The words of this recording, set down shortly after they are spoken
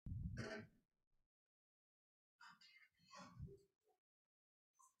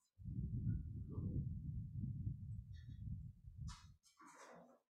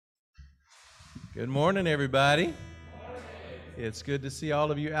Good morning, everybody. It's good to see all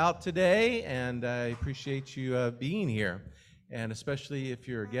of you out today, and I appreciate you being here. And especially if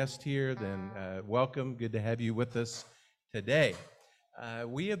you're a guest here, then welcome. Good to have you with us today.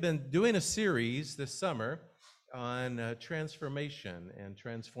 We have been doing a series this summer on transformation and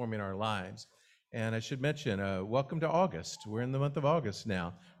transforming our lives. And I should mention, welcome to August. We're in the month of August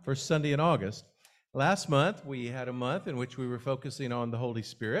now, first Sunday in August. Last month, we had a month in which we were focusing on the Holy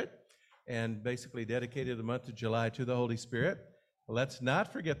Spirit and basically dedicated the month of July to the Holy Spirit. Let's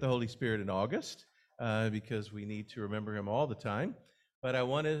not forget the Holy Spirit in August because we need to remember him all the time. But I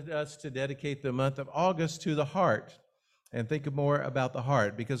wanted us to dedicate the month of August to the heart and think more about the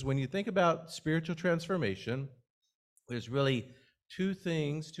heart, because when you think about spiritual transformation, there's really two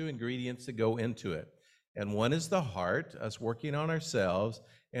ingredients that go into it. And one is the heart, us working on ourselves,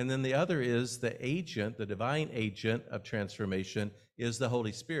 and then the other is the agent, the divine agent of transformation is the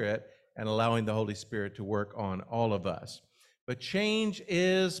Holy Spirit, and allowing the Holy Spirit to work on all of us. But change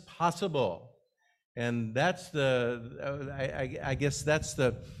is possible. And that's I guess that's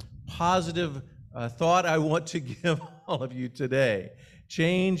the positive thought I want to give all of you today.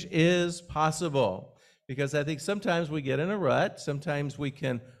 Change is possible. Because I think sometimes we get in a rut. Sometimes we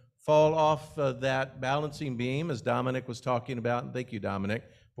can fall off that balancing beam, as Dominic was talking about. And thank you, Dominic,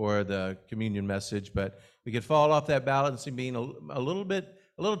 for the communion message. But we could fall off that balancing beam a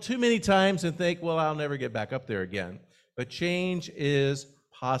little too many times and think, well, I'll never get back up there again. But change is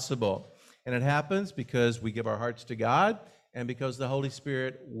possible. And it happens because we give our hearts to God and because the Holy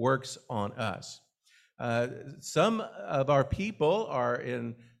Spirit works on us. Some of our people are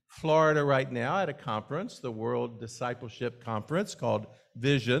in Florida right now at a conference, the World Discipleship Conference called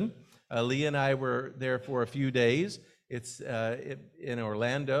Vision. Lee and I were there for a few days. It's in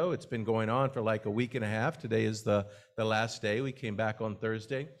Orlando. It's been going on for like a week and a half. Today is the last day. We came back on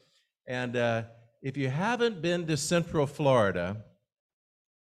Thursday. And if you haven't been to Central Florida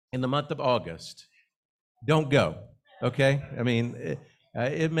in the month of August, don't go, okay? I mean,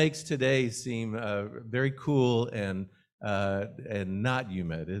 it makes today seem very cool and not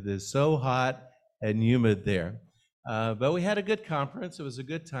humid. It is so hot and humid there. But we had a good conference. It was a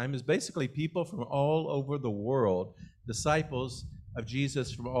good time. It's basically people from all over the world, disciples of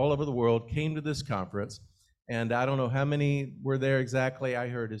Jesus from all over the world came to this conference. And I don't know how many were there exactly. I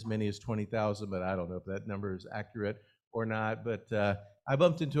heard as many as 20,000, but I don't know if that number is accurate or not. But I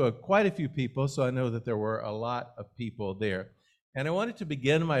bumped into quite a few people, so I know that there were a lot of people there. And I wanted to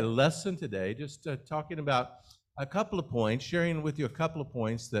begin my lesson today just talking about a couple of points, sharing with you a couple of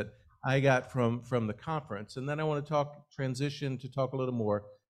points that I got from the conference. And then I want to transition to talk a little more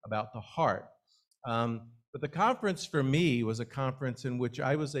about the heart. But the conference for me was a conference in which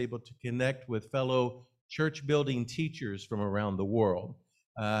I was able to connect with fellow church building teachers from around the world.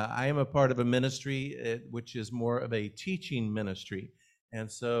 I am a part of a ministry which is more of a teaching ministry. And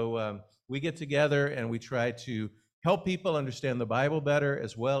so we get together and we try to help people understand the Bible better,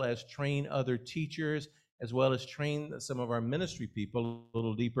 as well as train other teachers, as well as train some of our ministry people a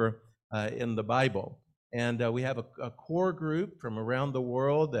little deeper in the Bible. And we have a core group from around the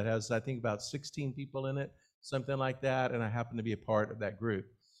world that has, I think, about 16 people in it, something like that, and I happen to be a part of that group.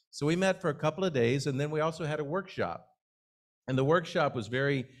 So we met for a couple of days, and then we also had a workshop. And the workshop was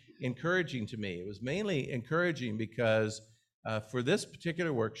very encouraging to me. It was mainly encouraging because for this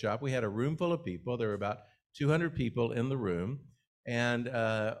particular workshop, we had a room full of people. There were about 200 people in the room, and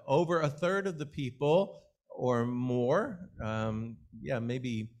over a third of the people or more,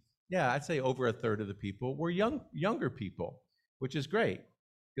 I'd say over a third of the people were younger people, which is great.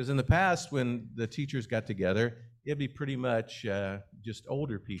 Because in the past, when the teachers got together, it'd be pretty much just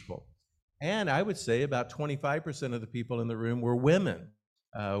older people. And I would say about 25% of the people in the room were women,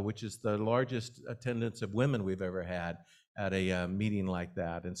 which is the largest attendance of women we've ever had at a meeting like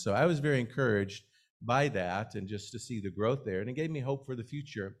that. And so I was very encouraged by that and just to see the growth there. And it gave me hope for the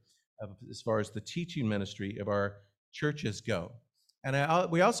future as far as the teaching ministry of our churches go.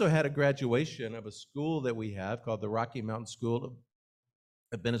 And we also had a graduation of a school that we have called the Rocky Mountain School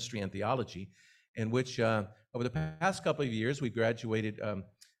of Ministry and Theology, in which over the past couple of years, we graduated,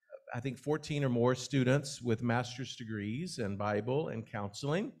 I think, 14 or more students with master's degrees in Bible and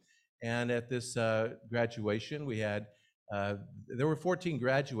counseling. And at this graduation, we had, there were 14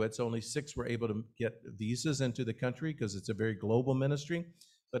 graduates, only 6 were able to get visas into the country because it's a very global ministry.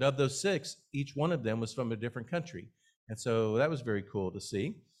 But of those 6, each one of them was from a different country. And so that was very cool to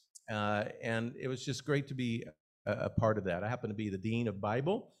see. And it was just great to be a part of that. I happen to be the Dean of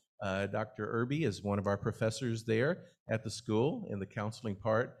Bible. Dr. Irby is one of our professors there at the school in the counseling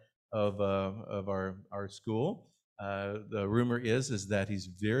part of our school. The rumor is that he's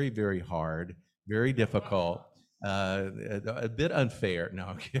very, very hard very difficult, a bit unfair. No,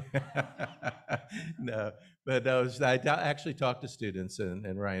 I'm kidding. No, but actually talked to students,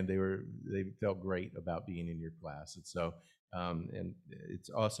 and Ryan, they felt great about being in your class, and so and it's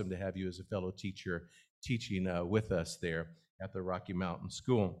awesome to have you as a fellow teacher teaching with us there at the Rocky Mountain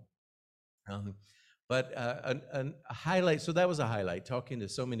School. Um, but a highlight, so that was a highlight, talking to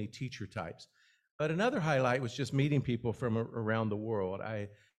so many teacher types. But another highlight was just meeting people from around the world. I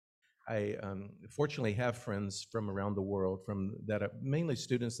fortunately have friends from around the world, from that mainly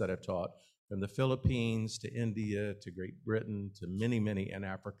students that I've taught, from the Philippines to India to Great Britain to many in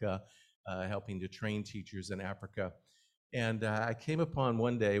Africa, helping to train teachers in Africa. And I came upon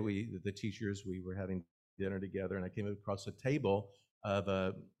one day, the teachers, we were having dinner together, and I came across a table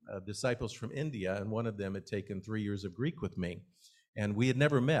of disciples from India, and one of them had taken 3 years of Greek with me. And we had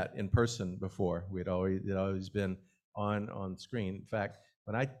never met in person before. It had always been on screen. In fact,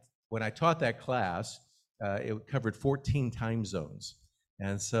 when I taught that class, it covered 14 time zones.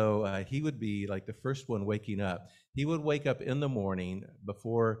 And so he would be like the first one waking up. He would wake up in the morning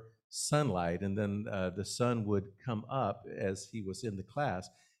before sunlight, and then the sun would come up as he was in the class.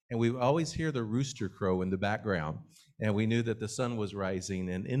 And we would always hear the rooster crow in the background. And we knew that the sun was rising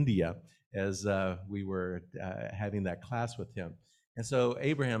in India as we were having that class with him. And so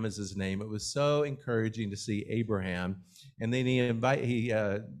Abraham is his name. It was so encouraging to see Abraham. And then he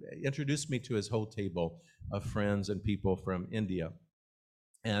introduced me to his whole table of friends and people from India.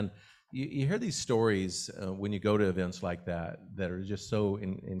 And you hear these stories when you go to events like that are just so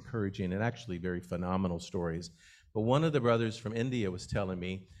encouraging and actually very phenomenal stories. But one of the brothers from India was telling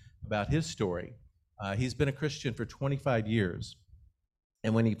me about his story. He's been a Christian for 25 years.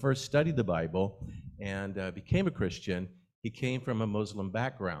 And when he first studied the Bible and became a Christian, he came from a Muslim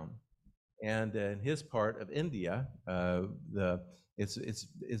background. And in his part of India,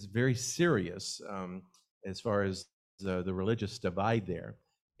 it's very serious as far as the religious divide there.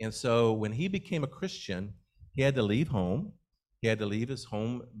 And so when he became a Christian, he had to leave home. He had to leave his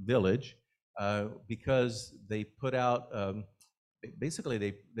home village because they put out,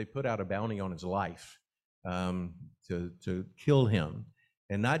 basically they put out a bounty on his life to kill him.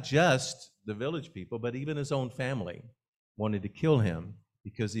 And not just the village people, but even his own family wanted to kill him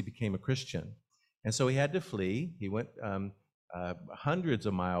because he became a Christian. And so he had to flee. He went hundreds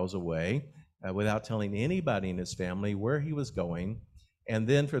of miles away without telling anybody in his family where he was going. And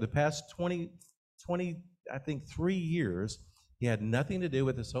then for the past 20, I think 3 years, he had nothing to do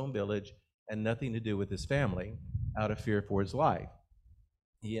with his home village and nothing to do with his family out of fear for his life.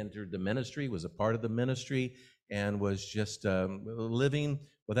 He entered the ministry, was a part of the ministry, and was just living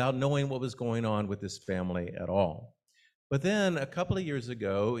without knowing what was going on with his family at all. But then a couple of years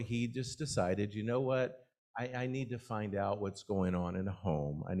ago, he just decided, you know what? I need to find out what's going on in a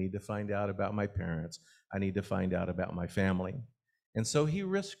home. I need to find out about my parents. I need to find out about my family. And so he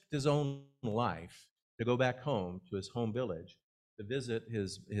risked his own life to go back home to his home village, to visit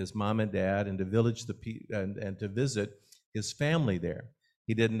his mom and dad, and to visit his family there.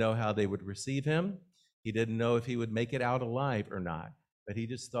 He didn't know how they would receive him. He didn't know if he would make it out alive or not. But he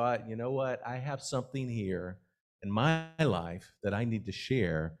just thought, you know what? I have something here in my life that I need to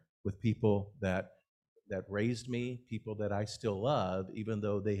share with people that raised me, people that I still love, even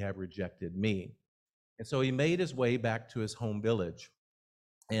though they have rejected me. And so he made his way back to his home village.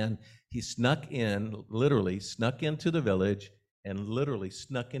 And he literally snuck into the village and literally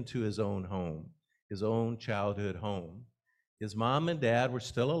snuck into his own home, his own childhood home. His mom and dad were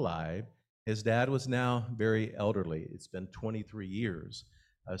still alive. His dad was now very elderly. It's been 23 years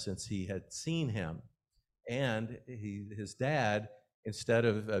since he had seen him. And his dad, instead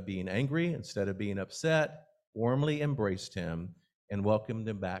of being angry, instead of being upset, warmly embraced him and welcomed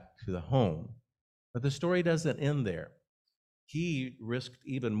him back to the home. But the story doesn't end there. He risked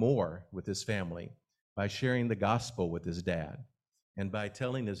even more with his family by sharing the gospel with his dad and by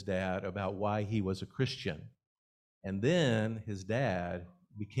telling his dad about why he was a Christian. And then his dad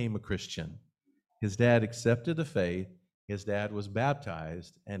became a Christian. His dad accepted the faith, his dad was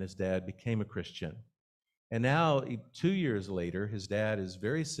baptized, and his dad became a Christian. And now, 2 years later, his dad is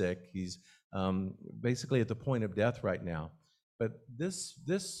very sick. He's basically at the point of death right now. But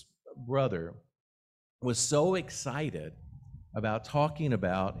this brother was so excited about talking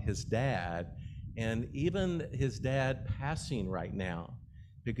about his dad and even his dad passing right now,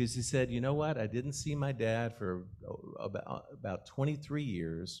 because he said, you know what, I didn't see my dad for about 23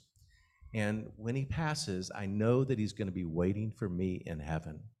 years, and when he passes, I know that he's going to be waiting for me in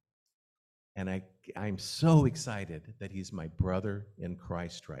heaven. And I'm so excited that he's my brother in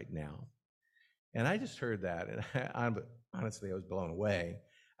Christ right now. And I just heard that, and honestly, I was blown away.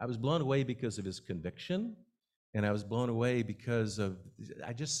 I was blown away because of his conviction, and I was blown away because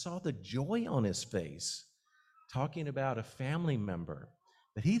I just saw the joy on his face, talking about a family member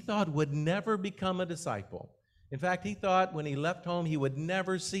that he thought would never become a disciple. In fact, he thought when he left home, he would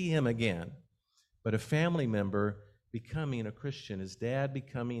never see him again. But a family member becoming a Christian, his dad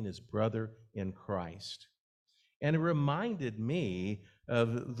becoming his brother in Christ. And it reminded me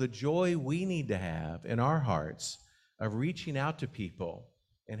of the joy we need to have in our hearts of reaching out to people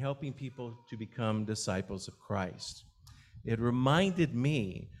and helping people to become disciples of Christ. It reminded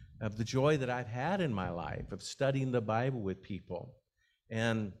me of the joy that I've had in my life of studying the Bible with people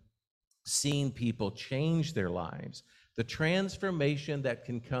and seeing people change their lives, the transformation that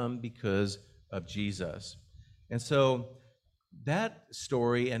can come because of Jesus. And so that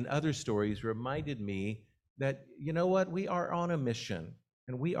story and other stories reminded me that, you know what, we are on a mission,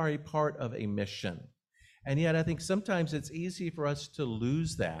 and we are a part of a mission. And yet I think sometimes it's easy for us to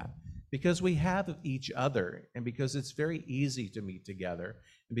lose that because we have each other, and because it's very easy to meet together,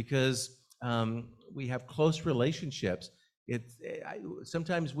 and because we have close relationships.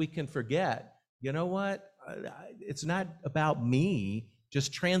 Sometimes we can forget, you know what, it's not about me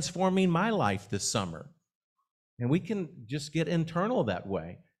just transforming my life this summer. And we can just get internal that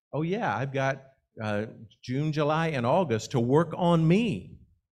way. Oh yeah, I've got June, July, and August to work on me,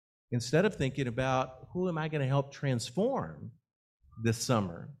 instead of thinking about who am I going to help transform this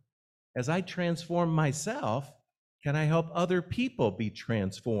summer. As I transform myself, can I help other people be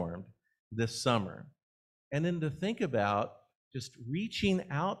transformed this summer? And then to think about just reaching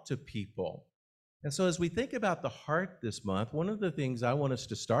out to people. And so as we think about the heart this month, one of the things I want us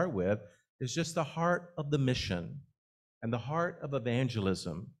to start with is just the heart of the mission, and the heart of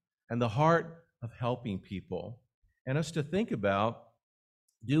evangelism, and the heart of helping people. And us to think about,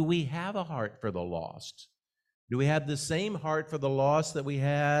 do we have a heart for the lost? Do we have the same heart for the lost that we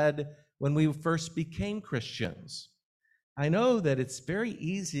had when we first became Christians? I know that it's very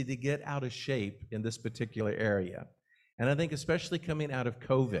easy to get out of shape in this particular area. And I think especially coming out of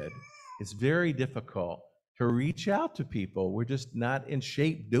COVID, it's very difficult to reach out to people. We're just not in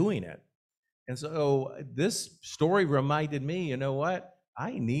shape doing it. And so this story reminded me, you know what?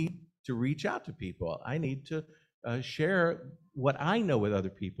 I need to reach out to people. I need to share what I know with other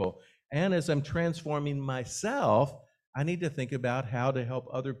people. And as I'm transforming myself, I need to think about how to help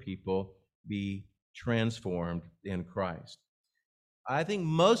other people be transformed in Christ. I think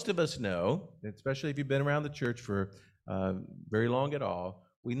most of us know, especially if you've been around the church for very long at all,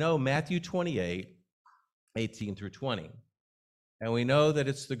 we know Matthew 28, 18 through 20. And we know that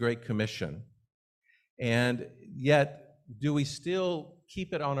it's the Great Commission. And yet, do we still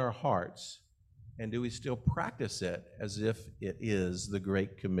keep it on our hearts? And do we still practice it as if it is the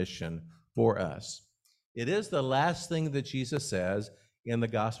Great Commission for us? It is the last thing that Jesus says in the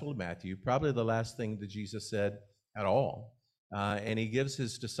Gospel of Matthew, probably the last thing that Jesus said at all. And he gives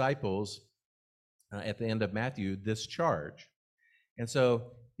his disciples at the end of Matthew this charge. And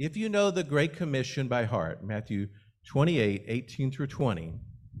so if you know the Great Commission by heart, Matthew 28, 18 through 20,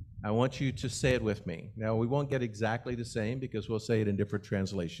 I want you to say it with me. Now, we won't get exactly the same because we'll say it in different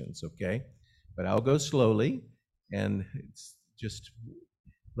translations, okay? But I'll go slowly, and it's just,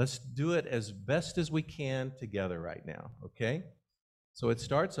 let's do it as best as we can together right now, okay? So it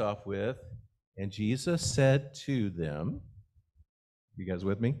starts off with, and Jesus said to them, you guys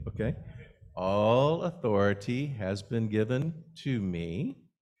with me? Okay. All authority has been given to me.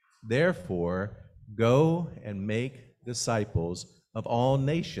 Therefore, go and make disciples of all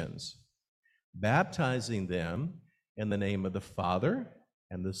nations, baptizing them in the name of the Father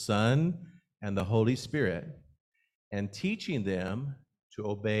and the Son and the Holy Spirit, and teaching them to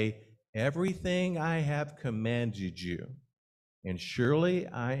obey everything I have commanded you. And surely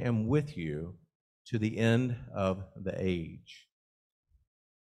I am with you to the end of the age.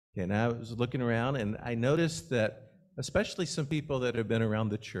 Okay, now I was looking around and I noticed that especially some people that have been around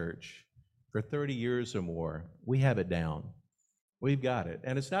the church for 30 years or more, we have it down. We've got it.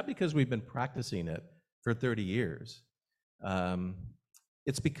 And it's not because we've been practicing it for 30 years.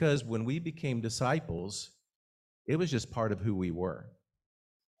 It's because when we became disciples, it was just part of who we were.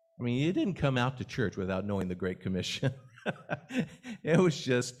 I mean, you didn't come out to church without knowing the Great Commission. It was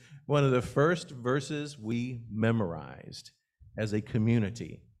just one of the first verses we memorized as a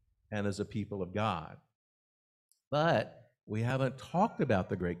community and as a people of God. But we haven't talked about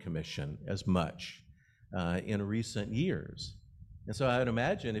the Great Commission as much in recent years. And so I would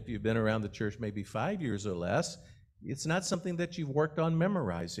imagine if you've been around the church maybe 5 years or less, it's not something that you've worked on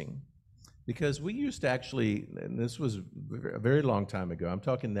memorizing. Because we used to actually, and this was a very long time ago, I'm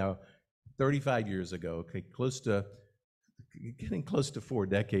talking now 35 years ago, okay, close to getting close to 4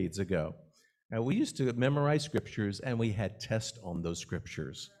 decades ago. Now, we used to memorize scriptures, and we had tests on those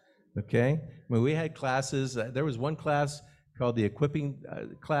scriptures. Okay? When we had classes, there was one class called the equipping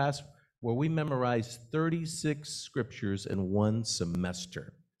class where we memorized 36 scriptures in one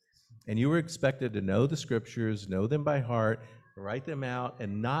semester. And you were expected to know the scriptures, know them by heart, write them out,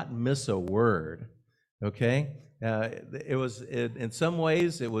 and not miss a word. Okay? In some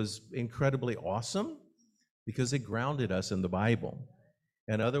ways, it was incredibly awesome because it grounded us in the Bible.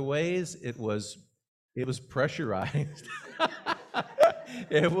 In other ways, it was pressurized.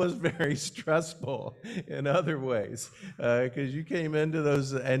 It was very stressful in other ways because you came into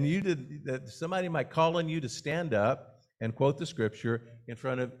those and somebody might call on you to stand up and quote the scripture in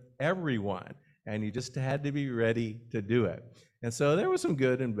front of everyone, and you just had to be ready to do it. And so there was some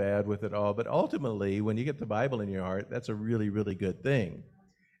good and bad with it all, but ultimately, when you get the Bible in your heart, that's a really, really good thing.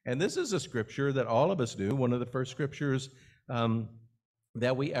 And this is a scripture that all of us do, one of the first scriptures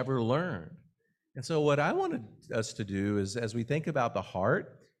that we ever learned. And so what I wanted us to do is, as we think about the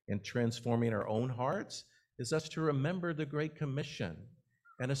heart and transforming our own hearts, is us to remember the Great Commission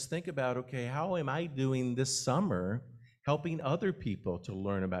and us think about, okay, how am I doing this summer helping other people to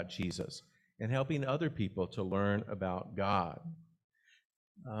learn about Jesus and helping other people to learn about God?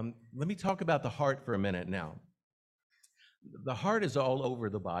 Let me talk about the heart for a minute now. The heart is all over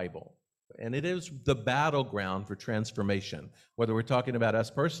the Bible, and it is the battleground for transformation, whether we're talking about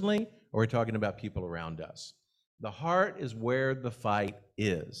us personally or we're talking about people around us. The heart is where the fight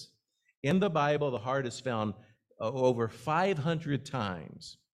is. In the Bible, the heart is found over 500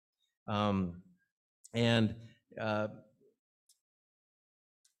 times. The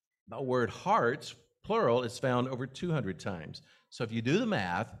word hearts, plural, is found over 200 times. So if you do the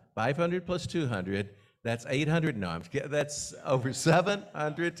math, 500 plus 200, that's 800. No, that's over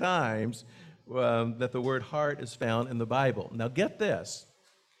 700 times that the word heart is found in the Bible. Now get this.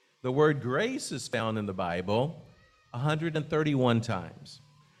 The word grace is found in the Bible 131 times.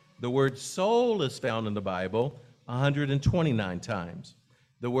 The word soul is found in the Bible 129 times.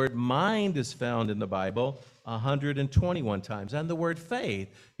 The word mind is found in the Bible 121 times. And the word faith,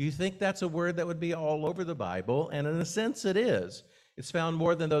 you think that's a word that would be all over the Bible, and in a sense it is. It's found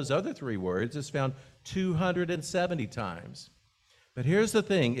more than those other 3 words. It's found 270 times. But here's the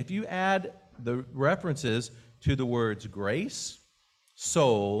thing. If you add the references to the words grace,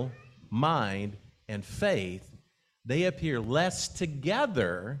 soul, mind, and faith, they appear less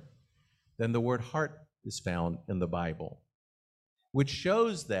together than the word heart is found in the Bible, which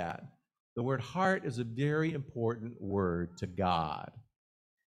shows that the word heart is a very important word to God.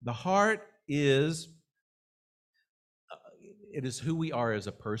 The heart is it is who we are as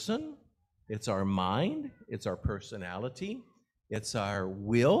a person. It's our mind. It's our personality. It's our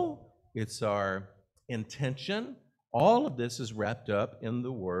will. It's our intention. All of this is wrapped up in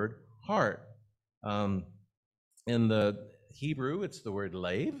the word heart. In the Hebrew, it's the word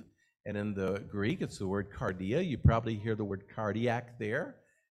lave, and in the Greek, it's the word cardia. You probably hear the word cardiac there,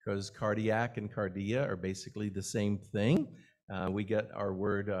 because cardiac and cardia are basically the same thing. We get our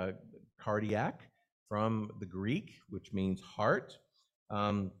word cardiac from the Greek, which means heart.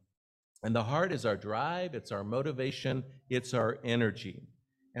 And the heart is our drive, it's our motivation, it's our energy.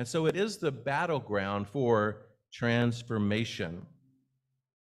 And so it is the battleground for transformation.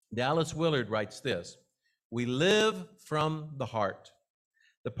 Dallas Willard writes this: "We live from the heart.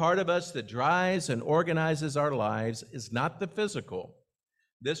 The part of us that drives and organizes our lives is not the physical.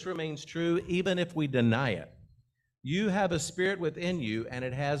 This remains true even if we deny it. You have a spirit within you, and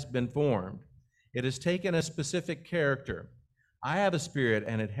it has been formed. It has taken a specific character. I have a spirit,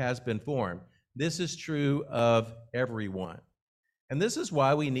 and it has been formed. This is true of everyone." And this is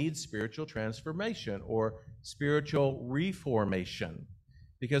why we need spiritual transformation or spiritual reformation,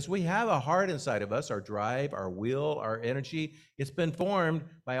 because we have a heart inside of us, our drive, our will, our energy. It's been formed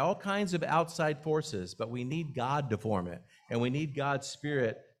by all kinds of outside forces, but we need God to form it, and we need God's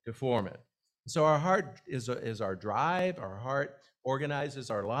Spirit to form it. So our heart is our drive. Our heart organizes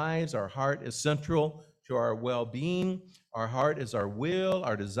our lives. Our heart is central to our well-being. Our heart is our will,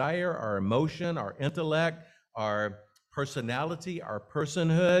 our desire, our emotion, our intellect, our personality, our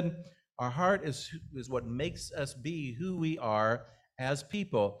personhood. Our heart is what makes us be who we are as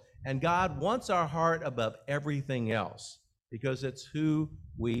people. And God wants our heart above everything else because it's who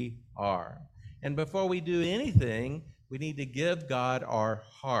we are. And before we do anything, we need to give God our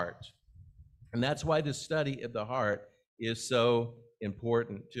heart. And that's why the study of the heart is so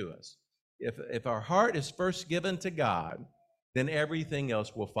important to us. If our heart is first given to God, then everything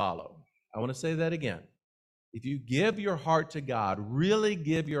else will follow. I want to say that again. If you give your heart to God, really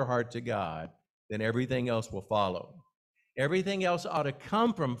give your heart to God, then everything else will follow. Everything else ought to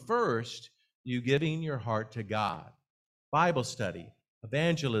come from first you giving your heart to God. Bible study,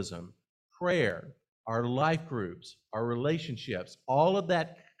 evangelism, prayer, our life groups, our relationships, all of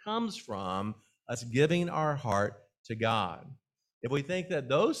that comes from us giving our heart to God. If we think that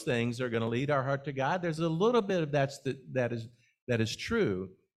those things are going to lead our heart to God, there's a little bit of that is true.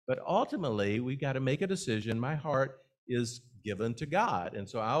 But ultimately, we got to make a decision. My heart is given to God, and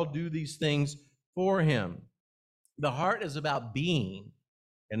so I'll do these things for Him. The heart is about being,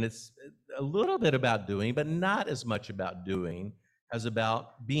 and it's a little bit about doing, but not as much about doing as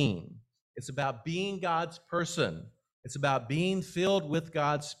about being. It's about being God's person. It's about being filled with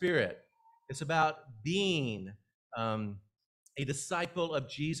God's Spirit. It's about being a disciple of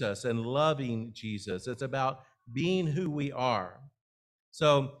Jesus and loving Jesus. It's about being who we are.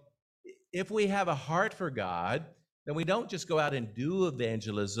 So if we have a heart for God, then we don't just go out and do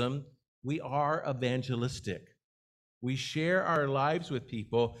evangelism. We are evangelistic. We share our lives with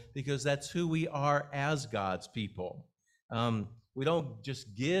people because that's who we are as God's people. We don't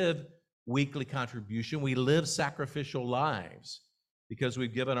just give weekly contribution. We live sacrificial lives because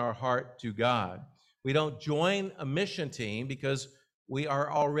we've given our heart to God. We don't join a mission team because we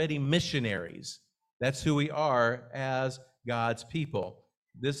are already missionaries. That's who we are as God's people.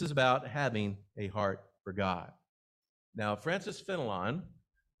 This is about having a heart for God. Now, Francis Fenelon,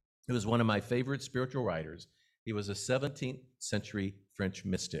 who was one of my favorite spiritual writers, he was a 17th century French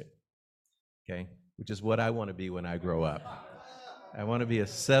mystic, okay, which is what I want to be when I grow up. I want to be a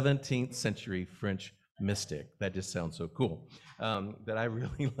 17th century French mystic. That just sounds so cool. But I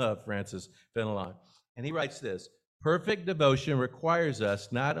really love Francis Fenelon. And he writes this: perfect devotion requires us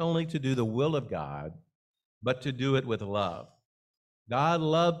not only to do the will of God, but to do it with love.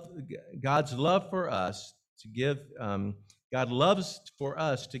 God's love for us to give, God loves for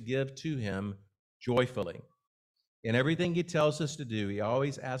us to give to Him joyfully. In everything He tells us to do, He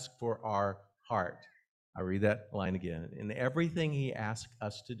always asks for our heart. I'll read that line again. In everything He asks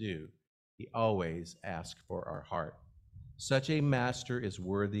us to do, He always asks for our heart. Such a master is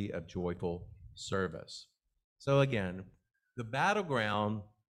worthy of joyful service. So again, the battleground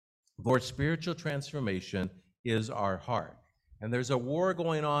for spiritual transformation is our heart. And there's a war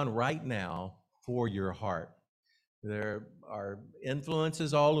going on right now for your heart. There are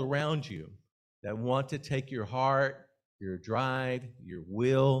influences all around you that want to take your heart, your drive, your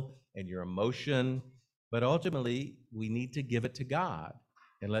will, and your emotion. But ultimately, we need to give it to God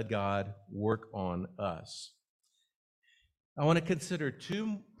and let God work on us. I want to consider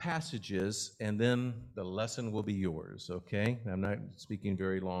two passages, and then the lesson will be yours, okay? I'm not speaking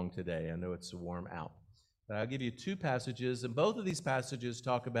very long today. I know it's warm out. But I'll give you two passages, and both of these passages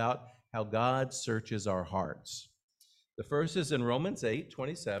talk about how God searches our hearts. The first is in Romans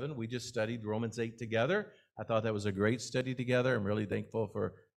 8:27. We just studied Romans 8 together. I thought that was a great study together. I'm really thankful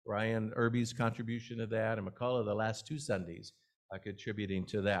for Ryan Irby's contribution to that, and McCullough the last two Sundays contributing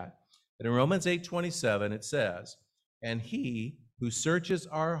to that. But in Romans 8:27, it says, "And He who searches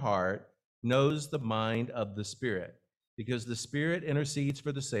our heart knows the mind of the Spirit, because the Spirit intercedes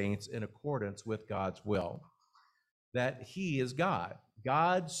for the saints in accordance with God's will." That He is God.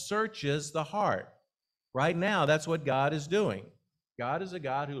 God searches the heart. Right now, that's what God is doing. God is a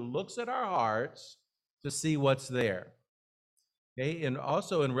God who looks at our hearts to see what's there. Okay, and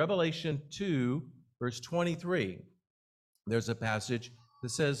also in Revelation 2, verse 23, there's a passage that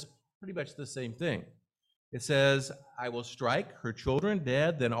says pretty much the same thing. It says, "I will strike her children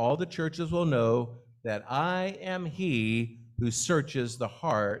dead, then all the churches will know that I am He who searches the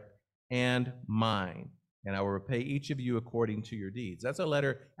heart and mind, and I will repay each of you according to your deeds." That's a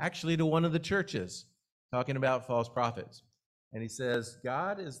letter actually to one of the churches talking about false prophets. And he says,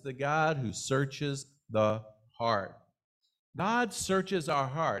 God is the God who searches the heart. God searches our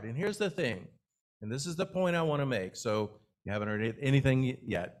heart. And here's the thing, and this is the point I want to make. So you haven't heard anything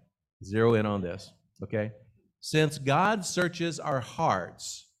yet, zero in on this, okay? Since God searches our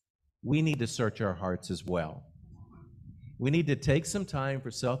hearts, we need to search our hearts as well. We need to take some time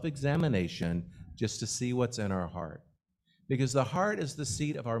for self-examination just to see what's in our heart. Because the heart is the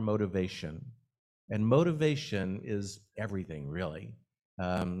seat of our motivation. And motivation is everything, really.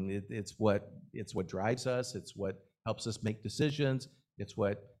 It's what drives us. It's what helps us make decisions. It's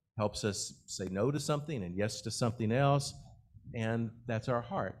what helps us say no to something and yes to something else. And that's our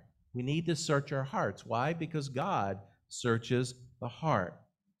heart. We need to search our hearts. Why? Because God searches the heart.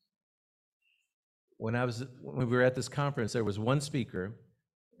 When we were at this conference, there was one speaker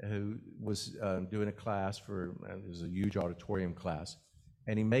who was doing a class for, it was a huge auditorium class,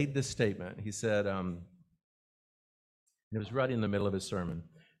 and he made this statement. He said, it was right in the middle of his sermon,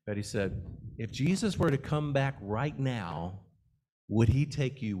 but he said, if Jesus were to come back right now, would he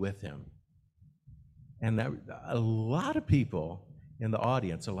take you with him? And a lot of people in the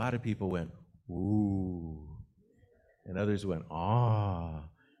audience, a lot of people went, ooh. And others went, ah.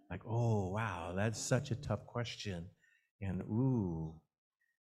 Like, oh, wow, that's such a tough question. And ooh.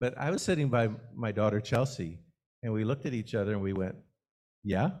 But I was sitting by my daughter, Chelsea, and we looked at each other and we went,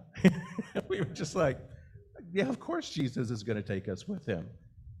 yeah? We were just like, yeah, of course Jesus is going to take us with him.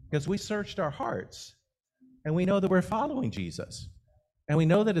 Because we searched our hearts, and we know that we're following Jesus. And we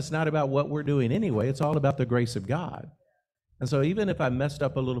know that it's not about what we're doing anyway, it's all about the grace of God. And so even if I messed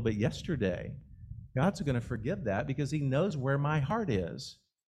up a little bit yesterday, God's going to forgive that because he knows where my heart is,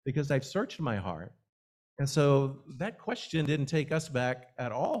 because I've searched my heart. And so that question didn't take us back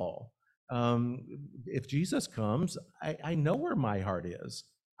at all. If Jesus comes, I know where my heart is.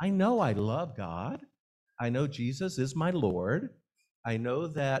 I know I love God. I know Jesus is my Lord. I know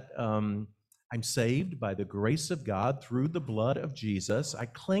that I'm saved by the grace of God through the blood of Jesus. I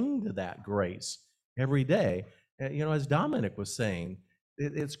cling to that grace every day. As Dominic was saying,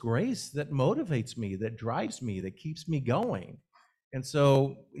 it's grace that motivates me, that drives me, that keeps me going. And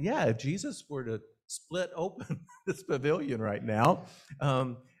so, yeah, if Jesus were to split open this pavilion right now,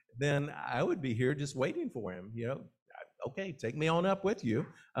 then I would be here just waiting for him. Okay, take me on up with you,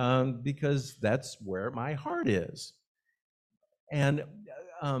 because that's where my heart is. And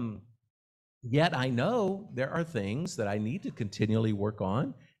yet I know there are things that I need to continually work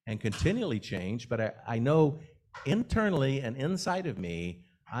on and continually change, but I know internally and inside of me,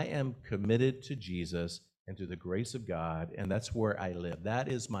 I am committed to Jesus and to the grace of God, and that's where I live. That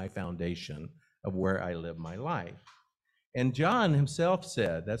is my foundation of where I live my life. And John himself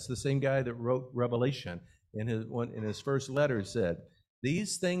said, that's the same guy that wrote Revelation, in his first letter said,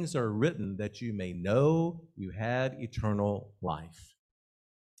 "These things are written that you may know you had eternal life."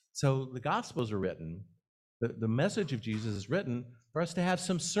 So the Gospels are written, the message of Jesus is written for us to have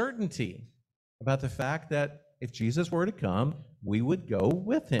some certainty about the fact that if Jesus were to come, we would go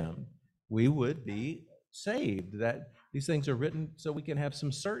with him. We would be saved. That these things are written so we can have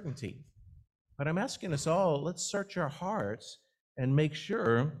some certainty. But I'm asking us all, let's search our hearts and make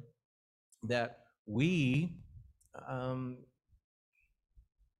sure that we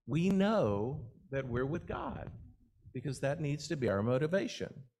know that we're with God, because that needs to be our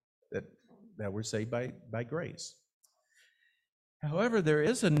motivation, that we're saved by grace. However, there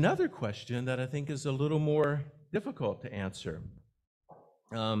is another question that I think is a little more difficult to answer.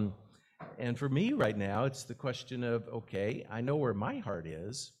 And for me right now, it's the question of, okay, I know where my heart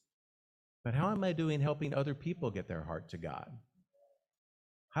is, but how am I doing helping other people get their heart to God?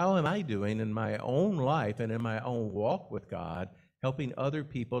 How am I doing in my own life and in my own walk with God, helping other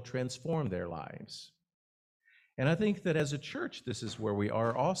people transform their lives? And I think that as a church, this is where we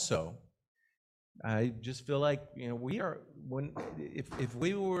are also. I just feel like, if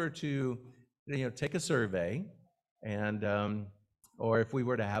we were to, take a survey, and or if we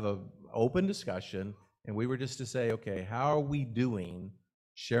were to have an open discussion, and we were just to say, okay, how are we doing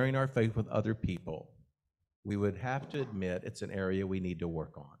sharing our faith with other people? We would have to admit it's an area we need to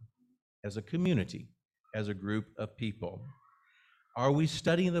work on as a community, as a group of people. Are we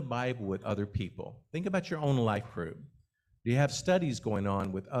studying the Bible with other people? Think about your own life group. Do you have studies going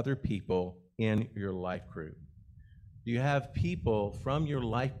on with other people in your life group? Do you have people from your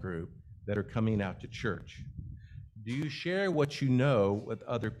life group that are coming out to church? Do you share what you know with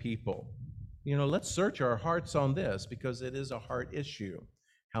other people? Let's search our hearts on this, because it is a heart issue,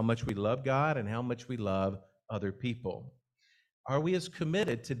 how much we love God and how much we love other people. Are we as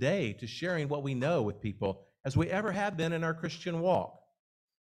committed today to sharing what we know with people as we ever have been in our Christian walk?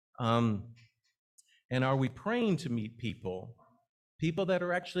 And are we praying to meet people that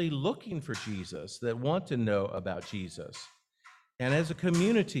are actually looking for Jesus, that want to know about Jesus? And as a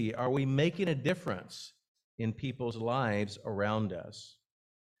community, are we making a difference in people's lives around us?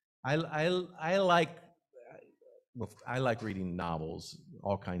 I like reading novels,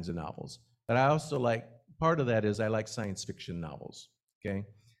 all kinds of novels, but I also like, part of that is I like science fiction novels, okay?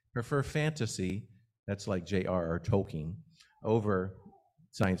 Prefer fantasy, that's like J.R.R. Tolkien, over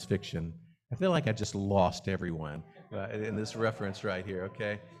science fiction. I feel like I just lost everyone in this reference right here,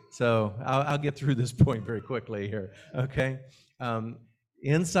 okay? So I'll get through this point very quickly here, okay?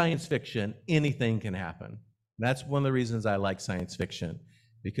 In science fiction, anything can happen. That's one of the reasons I like science fiction,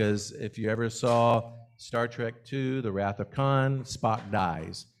 because if you ever saw Star Trek II, The Wrath of Khan, Spock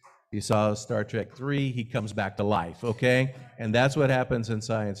dies. If you saw Star Trek III, he comes back to life, okay? And that's what happens in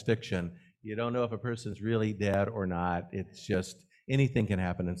science fiction. You don't know if a person's really dead or not. It's just anything can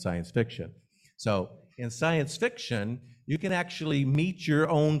happen in science fiction. So in science fiction, you can actually meet your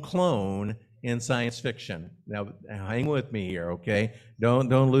own clone in science fiction. Now, hang with me here, okay? Don't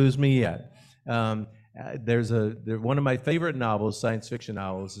lose me yet. One of my favorite novels, science fiction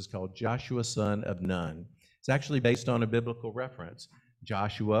novels, is called Joshua, Son of Nun. It's actually based on a biblical reference.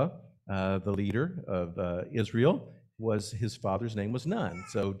 Joshua, the leader of Israel, his father's name was Nun.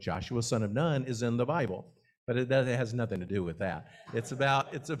 So Joshua, son of Nun, is in the Bible. But it has nothing to do with that. It's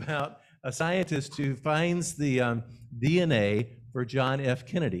about a scientist who finds the DNA for John F.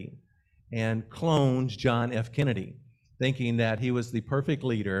 Kennedy and clones John F. Kennedy, thinking that he was the perfect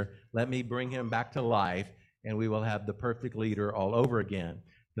leader. Let me bring him back to life, and we will have the perfect leader all over again.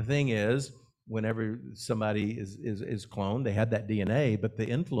 The thing is, whenever somebody is cloned, they had that DNA, but the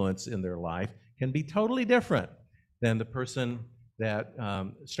influence in their life can be totally different than the person that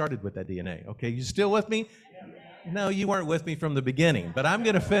started with that DNA. Okay, you still with me? No, you weren't with me from the beginning, but I'm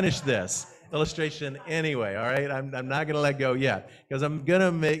going to finish this illustration anyway, all right? I'm not going to let go yet, because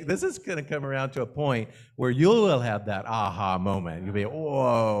this is going to come around to a point where you will have that aha moment. You'll be,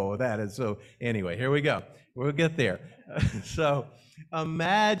 whoa, that is so. Anyway, here we go. We'll get there. So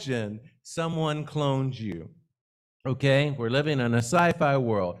imagine someone clones you, okay? We're living in a sci-fi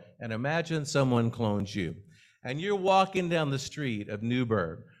world, and imagine someone clones you. And you're walking down the street of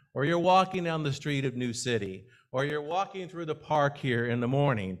Newburgh, or you're walking down the street of New City, or you're walking through the park here in the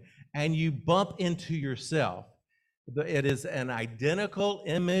morning, and you bump into yourself. It is an identical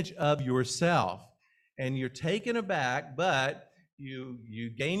image of yourself, and you're taken aback, but you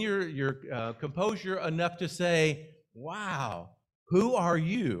gain your composure enough to say, wow, who are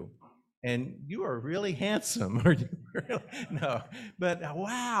you? And you are really handsome. Or no, but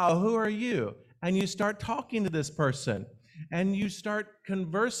wow, who are you? And you start talking to this person, and you start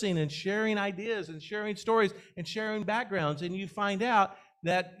conversing and sharing ideas and sharing stories and sharing backgrounds, and you find out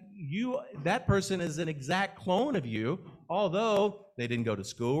that that person is an exact clone of you, although they didn't go to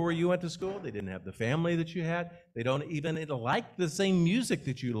school where you went to school, they didn't have the family that you had, they don't even like the same music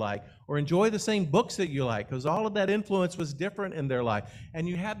that you like or enjoy the same books that you like, because all of that influence was different in their life. And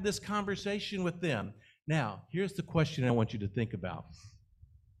you have this conversation with them. Now, here's the question I want you to think about.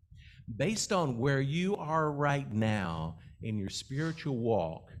 Based on where you are right now in your spiritual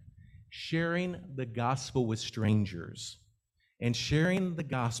walk, sharing the gospel with strangers and sharing the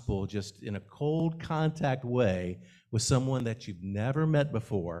gospel just in a cold contact way with someone that you've never met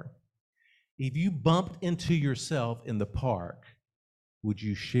before, if you bumped into yourself in the park, would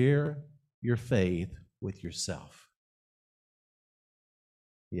you share your faith with yourself?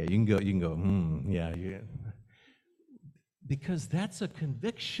 Yeah, you can go, yeah. Because that's a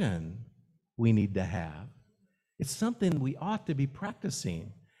conviction we need to have. It's something we ought to be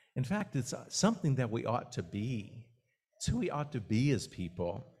practicing. In fact, it's something that we ought to be. It's who we ought to be as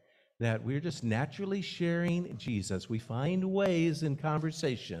people, that we're just naturally sharing Jesus. We find ways in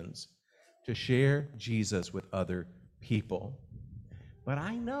conversations to share Jesus with other people. But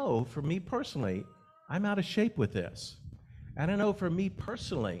I know for me personally, I'm out of shape with this. And I know for me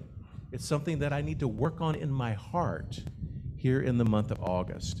personally, it's something that I need to work on in my heart here in the month of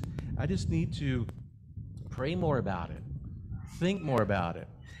August. I just need to pray more about it, think more about it.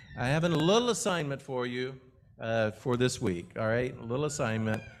 I have a little assignment for you for this week, all right? A little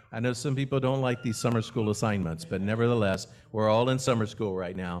assignment. I know some people don't like these summer school assignments, but nevertheless, we're all in summer school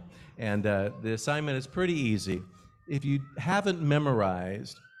right now. And the assignment is pretty easy. If you haven't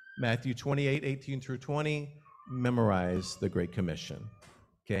memorized Matthew 28, 18 through 20, memorize the Great Commission,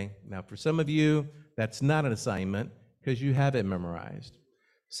 okay? Now, for some of you, that's not an assignment because you have it memorized.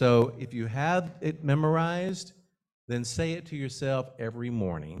 So if you have it memorized, then say it to yourself every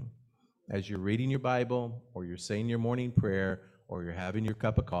morning as you're reading your Bible, or you're saying your morning prayer, or you're having your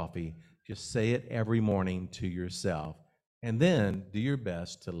cup of coffee. Just say it every morning to yourself, and then do your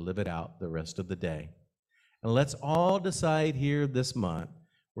best to live it out the rest of the day. And let's all decide here this month,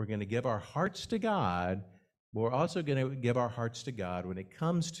 we're going to give our hearts to God. We're also going to give our hearts to God when it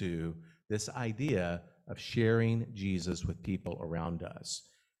comes to this idea of sharing Jesus with people around us.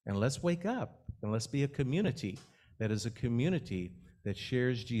 And let's wake up, and let's be a community that is a community that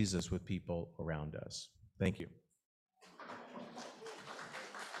shares Jesus with people around us. Thank you.